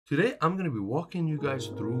Today, I'm going to be walking you guys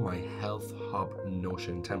through my Health Hub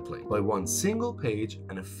Notion template. By one single page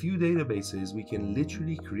and a few databases, we can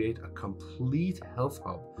literally create a complete health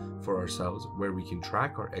hub for ourselves where we can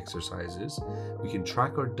track our exercises, we can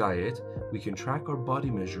track our diet, we can track our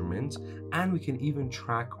body measurements, and we can even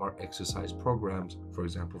track our exercise programs, for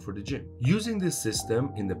example, for the gym. Using this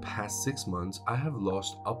system in the past 6 months, I have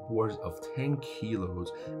lost upwards of 10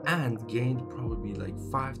 kilos and gained probably like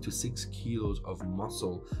 5 to 6 kilos of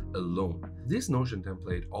muscle alone. This Notion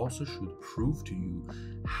template also should prove to you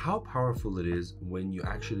how powerful it is when you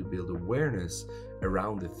actually build awareness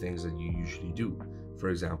around the things that you usually do. For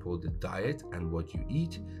example, the diet and what you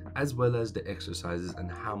eat, as well as the exercises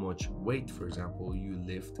and how much weight, for example, you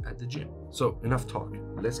lift at the gym. So enough talk,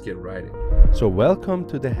 let's get right in. So welcome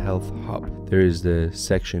to the Health Hub. There is the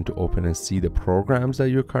section to open and see the programs that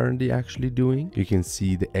you're currently actually doing. You can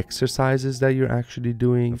see the exercises that you're actually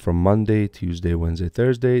doing from Monday, Tuesday, Wednesday,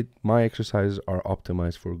 Thursday. My exercises are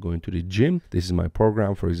optimized for going to the gym. This is my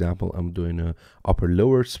program. For example, I'm doing a upper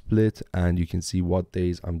lower split, and you can see what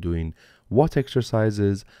days I'm doing what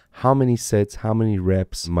exercises, how many sets, how many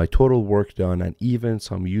reps, my total work done, and even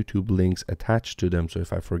some YouTube links attached to them. So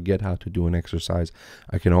if I forget how to do an exercise,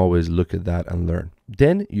 I can always look at that and learn.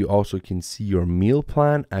 Then you also can see your meal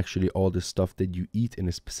plan, actually all the stuff that you eat in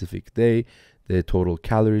a specific day, the total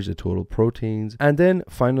calories, the total proteins. And then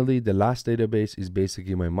finally, the last database is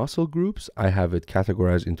basically my muscle groups. I have it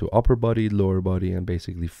categorized into upper body, lower body, and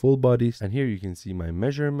basically full bodies. And here you can see my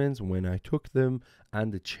measurements when I took them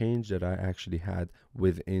and the change that I actually had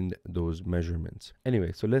within those measurements.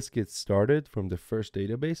 Anyway, so let's get started from the first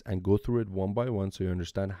database and go through it one by one so you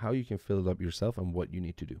understand how you can fill it up yourself and what you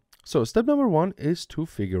need to do. So step number one is to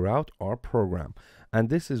figure out our program. And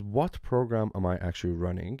this is what program am I actually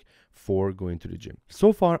running for going to the gym.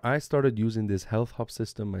 So far, I started using this Health Hub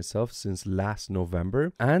system myself since last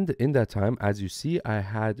November. And in that time, as you see, I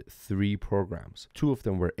had 3 programs. 2 of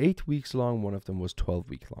them were 8 weeks long, 1 of them was 12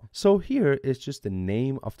 weeks long. So here is just the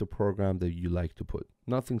name of the program that you like to put.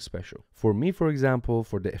 Nothing special. For me, for example,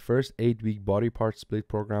 for the first 8-week body part split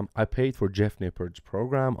program, I paid for Jeff Nippard's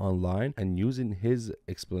program online, and using his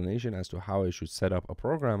explanation as to how I should set up a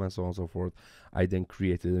program and so on and so forth, I then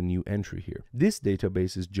created a new entry here. This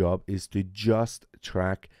database's job is to just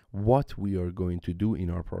track what we are going to do in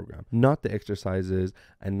our program, not the exercises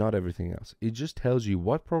and not everything else. It just tells you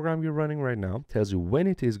what program you're running right now, tells you when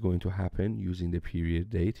it is going to happen using the period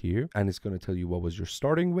date here, and it's going to tell you what was your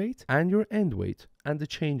starting weight and your end weight and the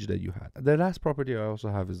change that you had. The last property I also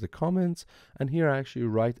have is the comments, and here I actually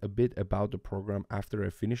write a bit about the program after I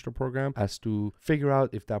finish the program as to figure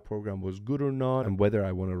out if that program was good or not and whether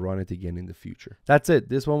I want to run it again in the future. That's it.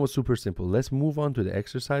 This one was super simple. Let's move on to the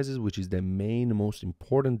exercises, which is the main, most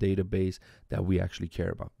important database that we actually care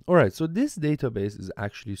about. All right, so this database is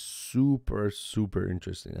actually super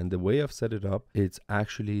interesting, and the way I've set it up, it's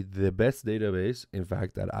actually the best database, in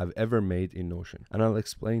fact, that I've ever made in Notion, and I'll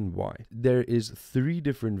explain why. There is 3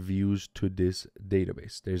 different views to this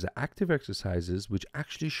database. There's the active exercises, which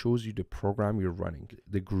actually shows you the program you're running.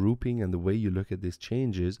 The grouping and the way you look at this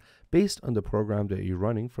changes based on the program that you're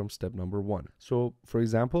running from step number 1. So for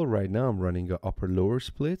example, right now I'm running a upper lower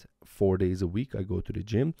split. 4 days a week I go to the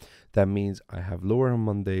gym. That means I have lower on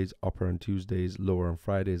Mondays, upper on Tuesdays, lower on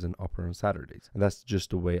Fridays, and upper on Saturdays. And that's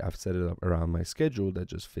just the way I've set it up around my schedule. That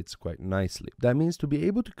just fits quite nicely. That means to be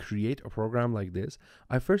able to create a program like this,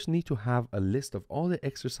 I first need to have a list of all the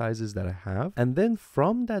exercises that I have, and then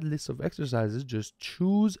from that list of exercises, just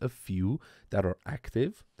choose a few that are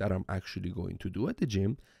active, that I'm actually going to do at the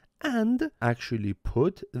gym, and actually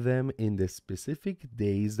put them in the specific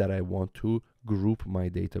days that I want to group my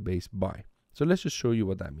database by. So let's just show you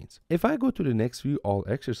what that means. If I go to the next view, all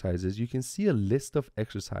exercises, you can see a list of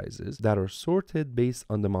exercises that are sorted based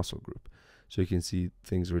on the muscle group. So you can see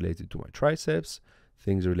things related to my triceps,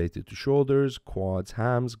 things related to shoulders, quads,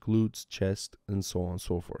 hams, glutes, chest, and so on and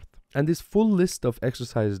so forth. And this full list of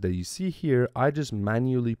exercises that you see here, I just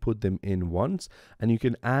manually put them in once, and you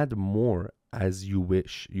can add more as you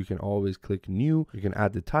wish. You can always click new, you can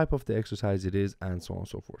add the type of the exercise it is, and so on and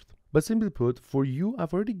so forth. But simply put, for you,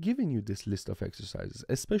 I've already given you this list of exercises.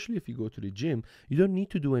 Especially if you go to the gym, you don't need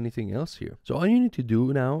to do anything else here. So all you need to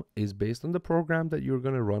do now is, based on the program that you're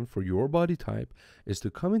going to run for your body type, is to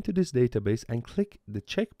come into this database and click the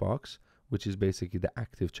checkbox which is basically the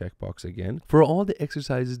active checkbox again, for all the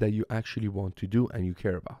exercises that you actually want to do and you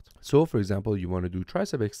care about. So for example, you want to do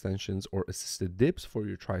tricep extensions or assisted dips for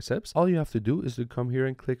your triceps. All you have to do is to come here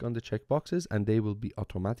and click on the checkboxes, and they will be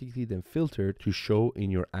automatically then filtered to show in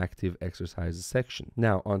your active exercises section.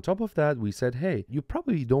 Now, on top of that, we said, hey, you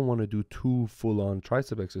probably don't want to do 2 full-on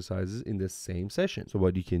tricep exercises in the same session. So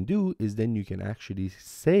what you can do is then you can actually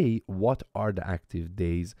say what are the active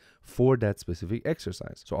days for that specific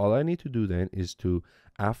exercise. So all I need to do then is to,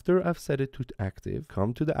 after I've set it to active,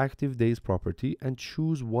 come to the active days property and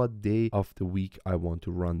choose what day of the week I want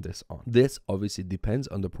to run this on. This obviously depends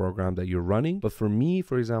on the program that you're running, but for me,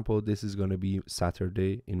 for example, this is going to be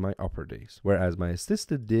Saturday in my upper days, whereas my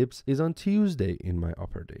assisted dips is on Tuesday in my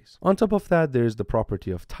upper days. On top of that, there's the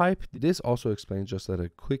property of type. This also explains just at a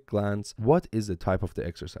quick glance, what is the type of the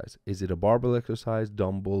exercise? Is it a barbell exercise,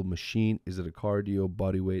 dumbbell, machine? Is it a cardio,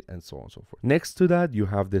 body weight, and so on and so forth. Next to that, you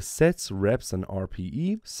have the sets, reps, and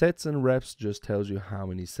RPE. Sets and reps just tells you how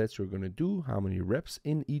many sets you're going to do, how many reps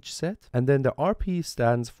in each set. And then the RPE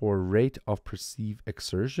stands for rate of perceived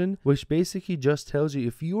exertion, which basically just tells you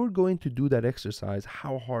if you're going to do that exercise,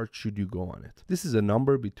 how hard should you go on it. This is a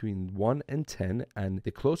number between 1 and 10, and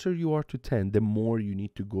the closer you are to 10, the more you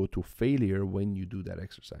need to go to failure when you do that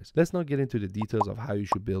exercise. Let's not get into the details of how you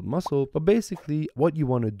should build muscle, but basically what you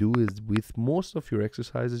want to do is with most of your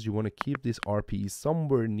exercises, you want to keep this RPE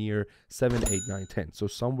somewhere near 7, 8, 9, 10. So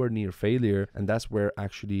somewhere near failure, and that's where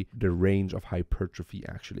actually the range of hypertrophy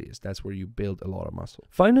actually is. That's where you build a lot of muscle.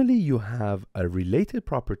 Finally, you have a related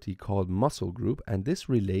property called muscle group, and this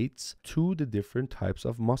relates to the different types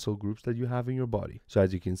of muscle groups that you have in your body. So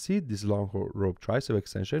as you can see, this long rope tricep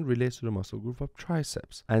extension relates to the muscle group of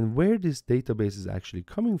triceps. And where this database is actually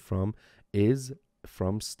coming from is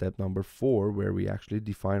from step number 4, where we actually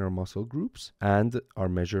define our muscle groups and our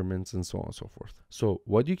measurements and so on and so forth. So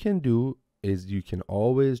what you can do is you can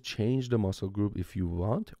always change the muscle group if you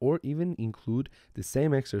want, or even include the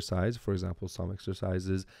same exercise. For example, some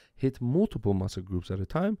exercises hit multiple muscle groups at a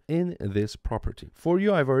time in this property. For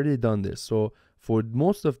you, I've already done this. So for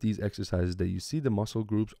most of these exercises that you see, the muscle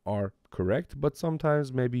groups are correct, but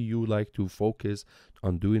sometimes maybe you like to focus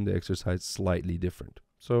on doing the exercise slightly different.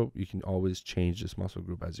 So you can always change this muscle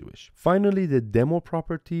group as you wish. Finally, the demo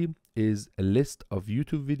property is a list of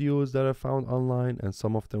YouTube videos that I found online, and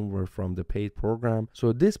some of them were from the paid program.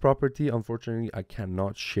 So this property, unfortunately, I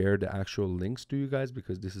cannot share the actual links to you guys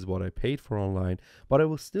because this is what I paid for online, but I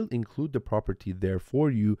will still include the property there for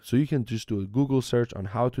you. So you can just do a Google search on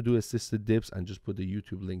how to do assisted dips and just put the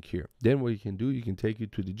YouTube link here. Then what you can do, you can take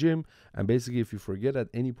it to the gym, and basically if you forget at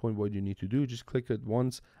any point what you need to do, just click it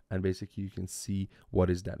once and basically you can see what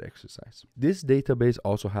is that exercise. This database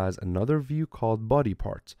also has another view called body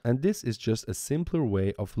parts, and this is just a simpler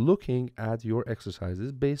way of looking at your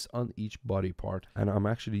exercises based on each body part. And I'm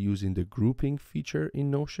actually using the grouping feature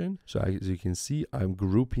in Notion. So as you can see, I'm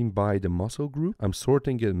grouping by the muscle group. I'm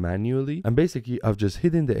sorting it manually, and basically I've just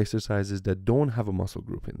hidden the exercises that don't have a muscle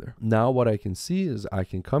group in there. Now what I can see is I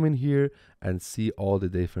can come in here and see all the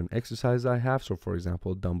different exercises I have. So for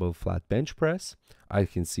example, dumbbell flat bench press, I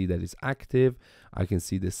can see that it's active. I can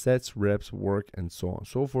see the sets, reps, work, and so on and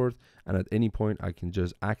so forth. And at any point, I can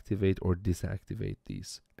just activate or deactivate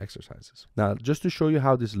these exercises. Now, just to show you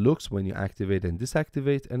how this looks when you activate and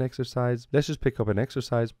deactivate an exercise, let's just pick up an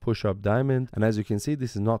exercise, push-up diamond. And as you can see,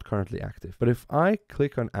 this is not currently active. But if I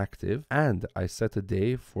click on active and I set a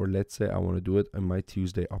day for, let's say I want to do it on my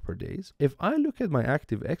Tuesday upper days. If I look at my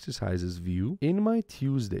active exercises view in my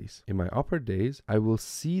Tuesdays, in my upper days, I will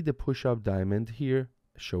see the push-up diamond here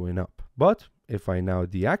showing up. But if I now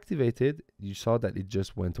deactivate it, you saw that it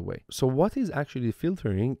just went away. So what is actually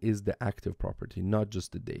filtering is the active property, not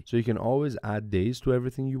just the day. So you can always add days to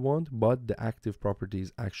everything you want, but the active property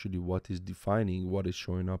is actually what is defining what is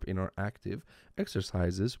showing up in our active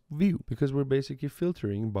exercises view, because we're basically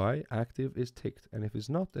filtering by active is ticked, and if it's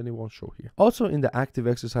not, then it won't show here. Also in the active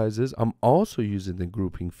exercises, I'm also using the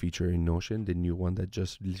grouping feature in Notion, the new one that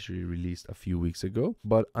just literally released a few weeks ago,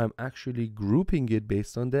 but I'm actually grouping it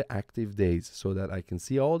based on the active days so that I can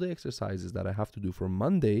see all the exercises that I have to do for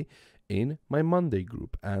Monday in my Monday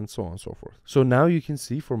group, and so on and so forth. So now you can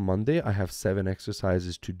see for Monday, I have 7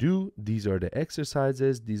 exercises to do. These are the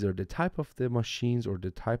exercises. These are the type of the machines or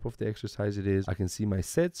the type of the exercise it is. I can see my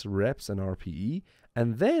sets, reps, and RPE.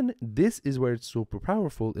 And then this is where it's super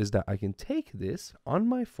powerful, is that I can take this on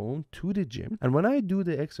my phone to the gym. And when I do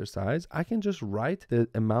the exercise, I can just write the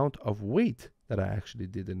amount of weight that I actually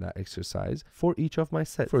did in that exercise for each of my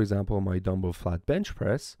sets. For example, my dumbbell flat bench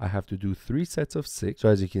press, I have to do 3 sets of 6. So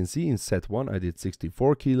as you can see, in set 1, I did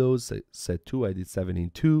 64 kilos. Set 2, I did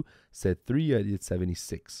 72. Set 3, I did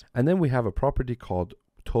 76. And then we have a property called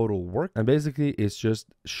total work, and basically it's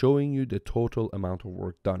just showing you the total amount of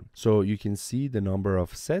work done. So you can see the number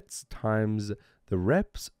of sets times the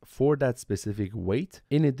reps for that specific weight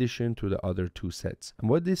in addition to the other 2 sets. And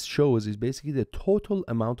what this shows is basically the total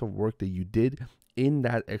amount of work that you did in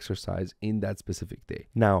that exercise in that specific day.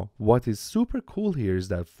 Now, what is super cool here is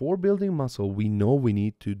that for building muscle, we know we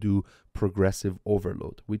need to do progressive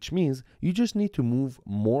overload, which means you just need to move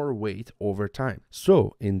more weight over time.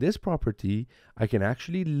 So in this property, I can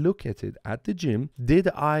actually look at it at the gym. Did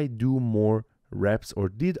I do more reps, or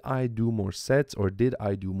did I do more sets, or did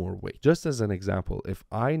I do more weight? Just as an example, if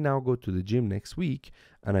I now go to the gym next week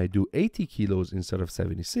and I do 80 kilos instead of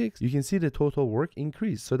 76, you can see the total work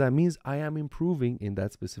increase. So that means I am improving in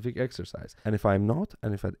that specific exercise. And if I'm not,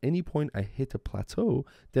 and if at any point I hit a plateau,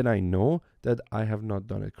 then I know that I have not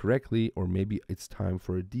done it correctly, or maybe it's time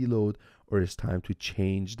for a deload, or it's time to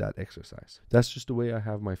change that exercise. That's just the way I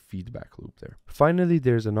have my feedback loop there. Finally,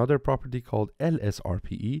 there's another property called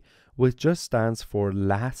LSRPE, which just stands for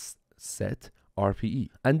last set RPE.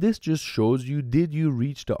 And this just shows you, did you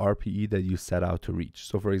reach the RPE that you set out to reach?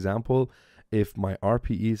 So for example, if my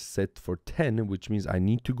RPE is set for 10, which means I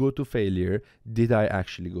need to go to failure, did I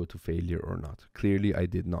actually go to failure or not? Clearly I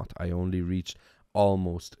did not. I only reached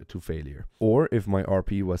almost to failure. Or if my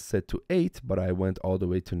RPE was set to 8, but I went all the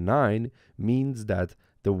way to 9, means that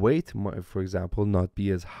the weight might, for example, not be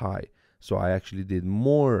as high. So I actually did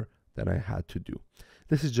more than I had to do.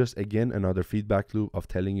 This is just, again, another feedback loop of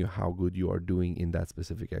telling you how good you are doing in that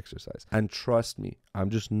specific exercise. And trust me, I'm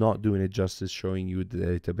just not doing it justice showing you the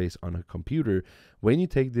database on a computer. When you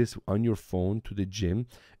take this on your phone to the gym,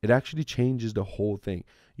 it actually changes the whole thing.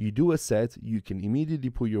 You do a set, you can immediately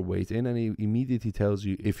put your weight in, and it immediately tells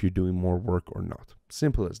you if you're doing more work or not.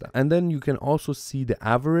 Simple as that. And then you can also see the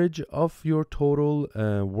average of your total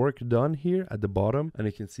work done here at the bottom. And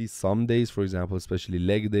you can see some days, for example, especially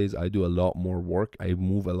leg days, I do a lot more work. I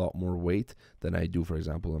move a lot more weight than I do, for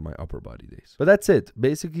example, on my upper body days. But that's it.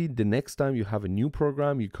 Basically, the next time you have a new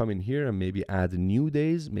program, you come in here and maybe add new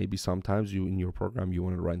days. Maybe sometimes you in your program, you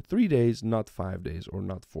want to run 3 days, not 5 days, or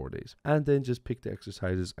not 4 days. And then just pick the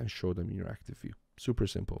exercises and show them in your active view. Super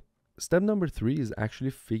simple. Step number 3 is actually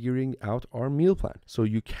figuring out our meal plan. So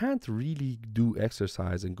you can't really do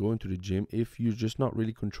exercise and go into the gym if you're just not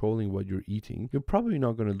really controlling what you're eating. You're probably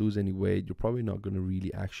not going to lose any weight. You're probably not going to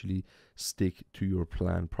really actually stick to your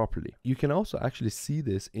plan properly. You can also actually see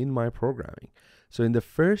this in my programming. So in the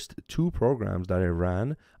first 2 programs that I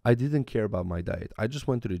ran, I didn't care about my diet. I just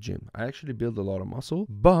went to the gym. I actually built a lot of muscle,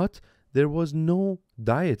 but there was no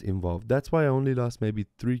diet involved. That's why I only lost maybe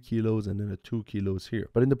 3 kilos and then 2 kilos here.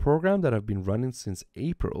 But in the program that I've been running since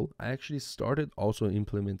April, I actually started also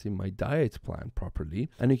implementing my diet plan properly.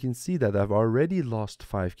 And you can see that I've already lost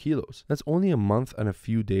 5 kilos. That's only a month and a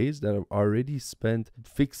few days that I've already spent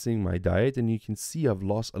fixing my diet. And you can see I've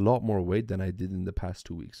lost a lot more weight than I did in the past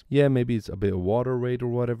 2 weeks. Yeah, maybe it's a bit of water weight or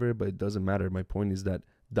whatever, but it doesn't matter. My point is that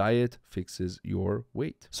diet fixes your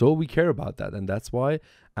weight. So we care about that. And that's why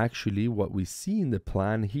actually what we see in the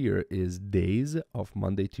plan here is days of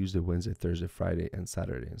Monday, Tuesday, Wednesday, Thursday, Friday, and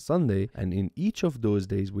Saturday and Sunday. And in each of those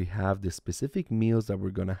days, we have the specific meals that we're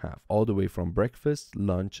going to have, all the way from breakfast,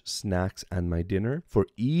 lunch, snacks, and my dinner. For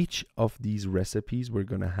each of these recipes, we're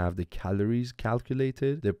going to have the calories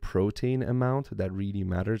calculated, the protein amount that really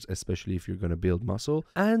matters, especially if you're going to build muscle,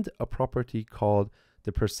 and a property called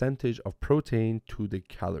the percentage of protein to the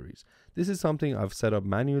calories. This is something I've set up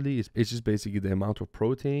manually. It's just basically the amount of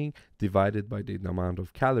protein divided by the amount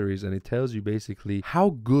of calories, and it tells you basically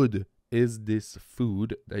how good is this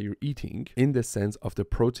food that you're eating in the sense of the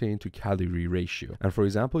protein to calorie ratio. And for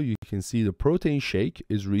example, you can see the protein shake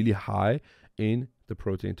is really high in the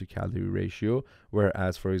protein to calorie ratio,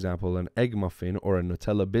 whereas for example an egg muffin or a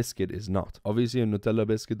Nutella biscuit is not. Obviously a Nutella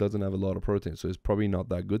biscuit doesn't have a lot of protein, so it's probably not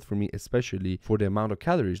that good for me, especially for the amount of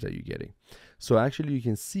calories that you're getting. So actually you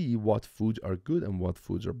can see what foods are good and what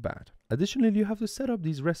foods are bad. Additionally, you have to set up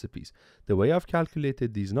these recipes. The way I've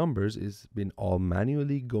calculated these numbers is been all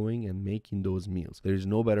manually going and making those meals. There is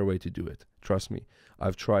no better way to do it. Trust me.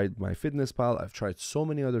 I've tried MyFitnessPal. I've tried so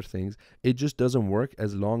many other things. It just doesn't work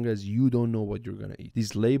as long as you don't know what you're going to eat.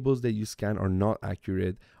 These labels that you scan are not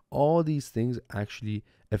accurate. All these things actually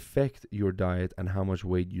affect your diet and how much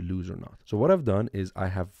weight you lose or not. So what I've done is I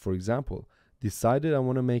have, for example, decided I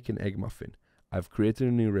want to make an egg muffin. I've created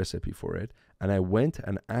a new recipe for it, and I went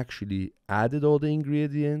and actually added all the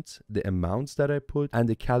ingredients, the amounts that I put, and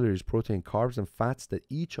the calories, protein, carbs, and fats that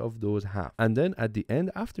each of those have. And then at the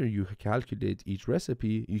end, after you calculate each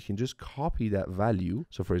recipe, you can just copy that value.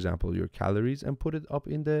 So for example, your calories, and put it up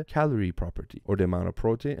in the calorie property, or the amount of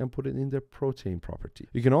protein and put it in the protein property.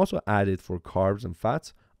 You can also add it for carbs and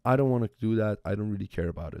fats. I don't want to do that. I don't really care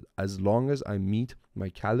about it. As long as I meet my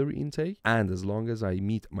calorie intake and as long as I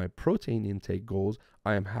meet my protein intake goals,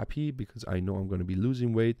 I am happy, because I know I'm going to be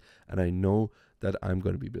losing weight and I know that I'm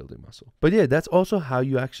going to be building muscle. But yeah, that's also how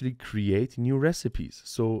you actually create new recipes.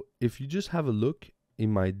 So if you just have a look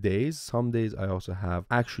in my days, some days I also have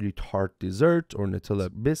actually tart dessert or Nutella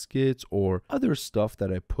biscuits or other stuff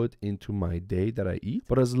that I put into my day that I eat.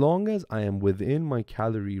 But as long as I am within my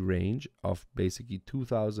calorie range of basically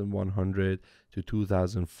 2,100 to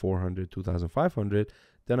 2,400, 2,500,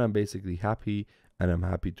 then I'm basically happy, and I'm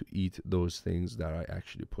happy to eat those things that I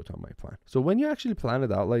actually put on my plan. So when you actually plan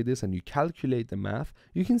it out like this and you calculate the math,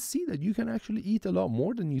 you can see that you can actually eat a lot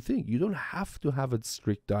more than you think. You don't have to have a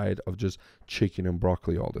strict diet of just chicken and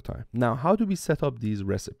broccoli all the time. Now, how do we set up these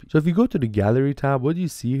recipes? So if you go to the gallery tab, what you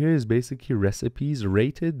see here is basically recipes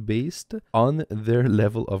rated based on their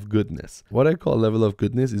level of goodness. What I call level of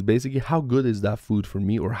goodness is basically how good is that food for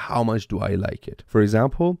me, or how much do I like it. For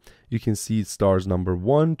example, you can see stars number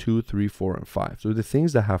 1, 2, 3, 4, and 5. So the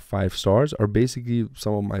things that have 5 stars are basically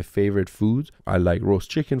some of my favorite foods. I like roast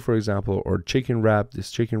chicken, for example, or chicken wrap.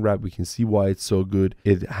 This chicken wrap, we can see why it's so good.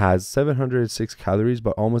 It has 706 calories,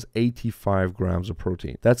 but almost 85 grams of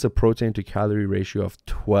protein. That's a protein to calorie ratio of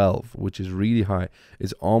 12, which is really high.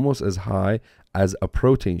 It's almost as high as a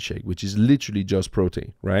protein shake, which is literally just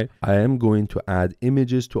protein, right? I am going to add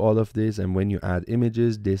images to all of this, and when you add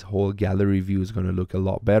images, this whole gallery view is going to look a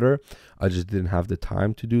lot better. I just didn't have the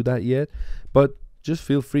time to do that yet, but just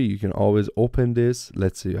feel free. You can always open this.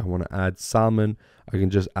 Let's say I want to add salmon. I can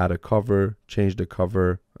just add a cover, change the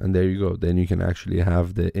cover, and there you go. Then you can actually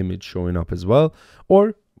have the image showing up as well.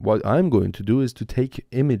 Or what I'm going to do is to take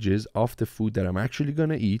images of the food that I'm actually going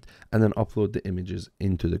to eat and then upload the images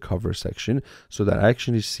into the cover section so that I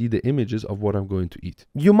actually see the images of what I'm going to eat.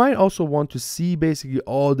 You might also want to see basically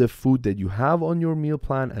all the food that you have on your meal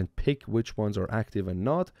plan and pick which ones are active and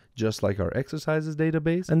not, just like our exercises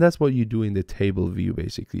database. And that's what you do in the table view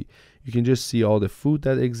basically. You can just see all the food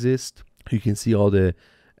that exists. You can see all the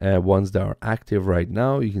ones that are active right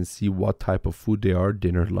now. You can see what type of food they are: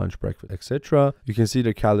 dinner, lunch, breakfast, etc. You can see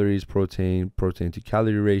the calories, protein to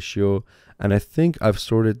calorie ratio. And I think I've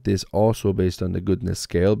sorted this also based on the goodness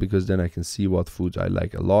scale, because then I can see what foods I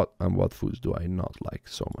like a lot and what foods do I not like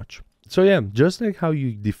so much. So yeah, just like how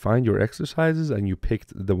you defined your exercises and you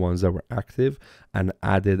picked the ones that were active and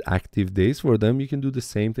added active days for them, you can do the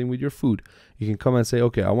same thing with your food. You can come and say,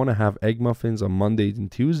 okay, I want to have egg muffins on Mondays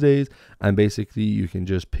and Tuesdays, and basically you can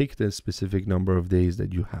just pick the specific number of days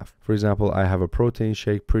that you have. For example, I have a protein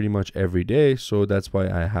shake pretty much every day, so that's why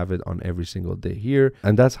I have it on every single day here,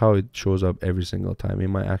 and that's how it shows up every single time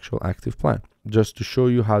in my actual active plan. Just to show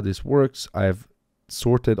you how this works, I've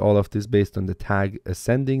sorted all of this based on the tag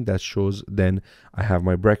ascending. That shows then I have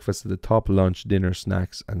my breakfast at the top, lunch, dinner,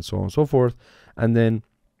 snacks, and so on and so forth. And then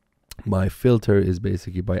my filter is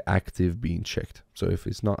basically by active being checked. So if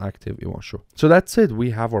it's not active, it won't show. So that's it.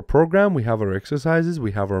 We have our program, we have our exercises,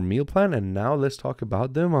 we have our meal plan, and now let's talk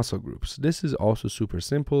about the muscle groups. This is also super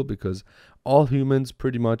simple because all humans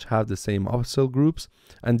pretty much have the same muscle groups,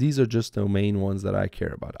 and these are just the main ones that I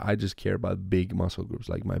care about. I just care about big muscle groups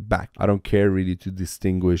like my back. I don't care really to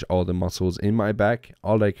distinguish all the muscles in my back.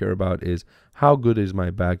 All I care about is how good is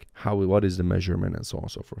my back, what is the measurement, and so on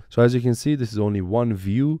and so forth. So as you can see, this is only one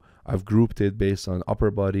view. I've grouped it based on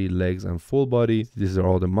upper body, legs, and full body. These are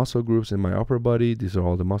all the muscle groups in my upper body. These are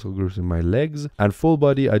all the muscle groups in my legs. And full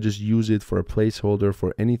body, I just use it for a placeholder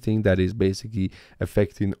for anything that is basically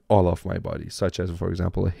affecting all of my body, such as, for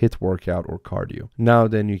example, a HIIT workout or cardio. Now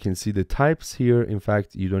then you can see the types here. In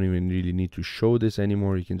fact, you don't even really need to show this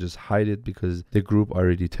anymore. You can just hide it because the group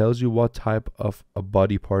already tells you what type of a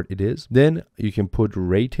body part it is. Then you can put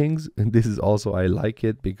ratings, and this is also, I like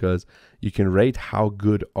it because you can rate how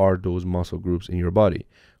good are those muscle groups in your body.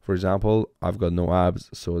 For example, I've got no abs,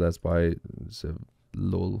 so that's why it's a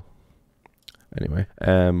lol. Anyway,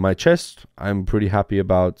 my chest, I'm pretty happy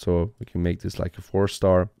about, so we can make this like a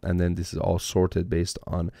 4-star, and then this is all sorted based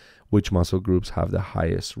on which muscle groups have the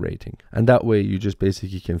highest rating. And that way you just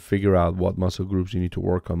basically can figure out what muscle groups you need to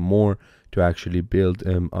work on more to actually build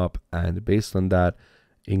them up, and based on that,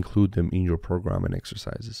 include them in your program and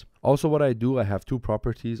exercises. Also, what I do, I have two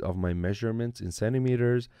properties of my measurements in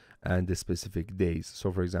centimeters and the specific days.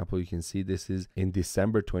 So for example, you can see this is in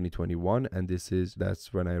December 2021, and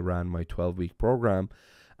that's when I ran my 12-week program.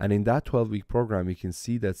 And in that 12-week program, you can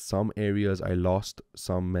see that some areas I lost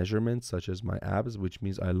some measurements, such as my abs, which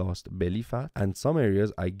means I lost belly fat. And some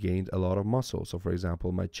areas I gained a lot of muscle. So for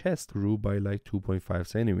example, my chest grew by like 2.5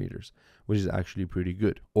 centimeters, which is actually pretty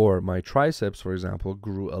good. Or my triceps, for example,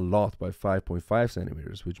 grew a lot by 5.5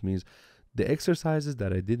 centimeters, which means the exercises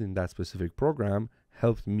that I did in that specific program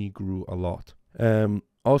helped me grow a lot.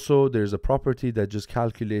 Also, there's a property that just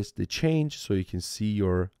calculates the change so you can see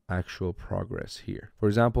your actual progress here. For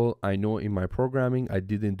example, I know in my programming, I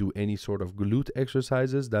didn't do any sort of glute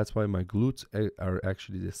exercises. That's why my glutes are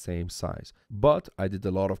actually the same size. But I did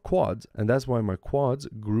a lot of quads, and that's why my quads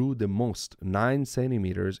grew the most. 9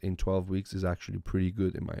 centimeters in 12 weeks is actually pretty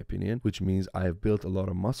good in my opinion, which means I have built a lot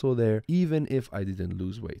of muscle there, even if I didn't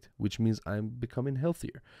lose weight, which means I'm becoming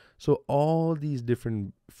healthier. So all these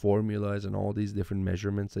different formulas and all these different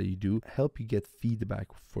measurements that you do help you get feedback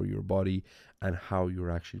for your body and how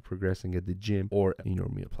you're actually progressing at the gym or in your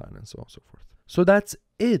meal plan and so on and so forth. So that's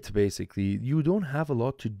it basically. You don't have a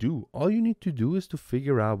lot to do. All you need to do is to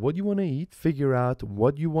figure out what you want to eat, figure out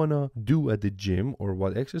what you want to do at the gym or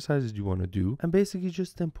what exercises you want to do, and basically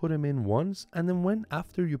just then put them in once. And then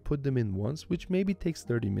after you put them in once, which maybe takes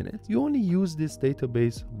 30 minutes, you only use this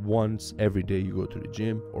database once every day you go to the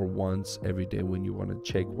gym, or once every day when you want to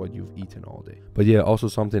check what you've eaten all day. But yeah, also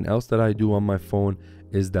something else that I do on my phone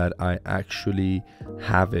is that I actually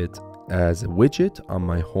have it as a widget on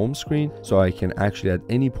my home screen, so I can actually at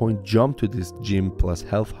any point jump to this gym plus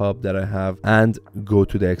health hub that I have and go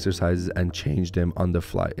to the exercises and change them on the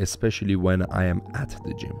fly, especially when I am at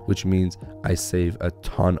the gym, which means I save a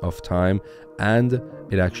ton of time and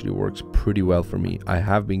it actually works pretty well for me. I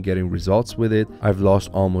have been getting results with it. I've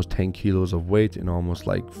lost almost 10 kilos of weight in almost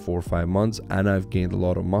like 4 or 5 months, and I've gained a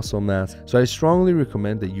lot of muscle mass. So I strongly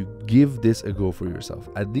recommend that you give this a go for yourself.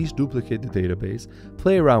 At least duplicate the database,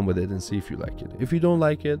 play around with it and see if you like it. If you don't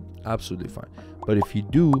like it, absolutely fine. But if you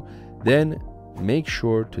do, then make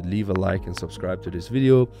sure to leave a like and subscribe to this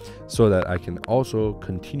video so that I can also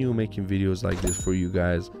continue making videos like this for you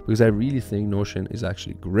guys, because I really think Notion is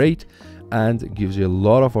actually great and gives you a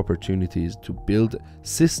lot of opportunities to build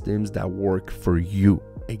systems that work for you.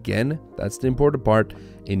 Again, that's the important part.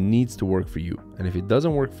 It needs to work for you, and if it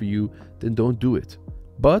doesn't work for you, then don't do it.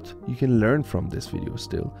 But you can learn from this video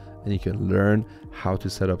still, and you can learn how to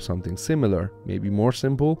set up something similar, maybe more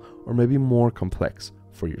simple or maybe more complex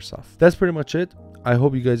for yourself. That's pretty much it. I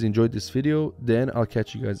hope you guys enjoyed this video. Then I'll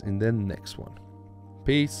catch you guys in the next one.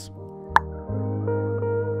 Peace.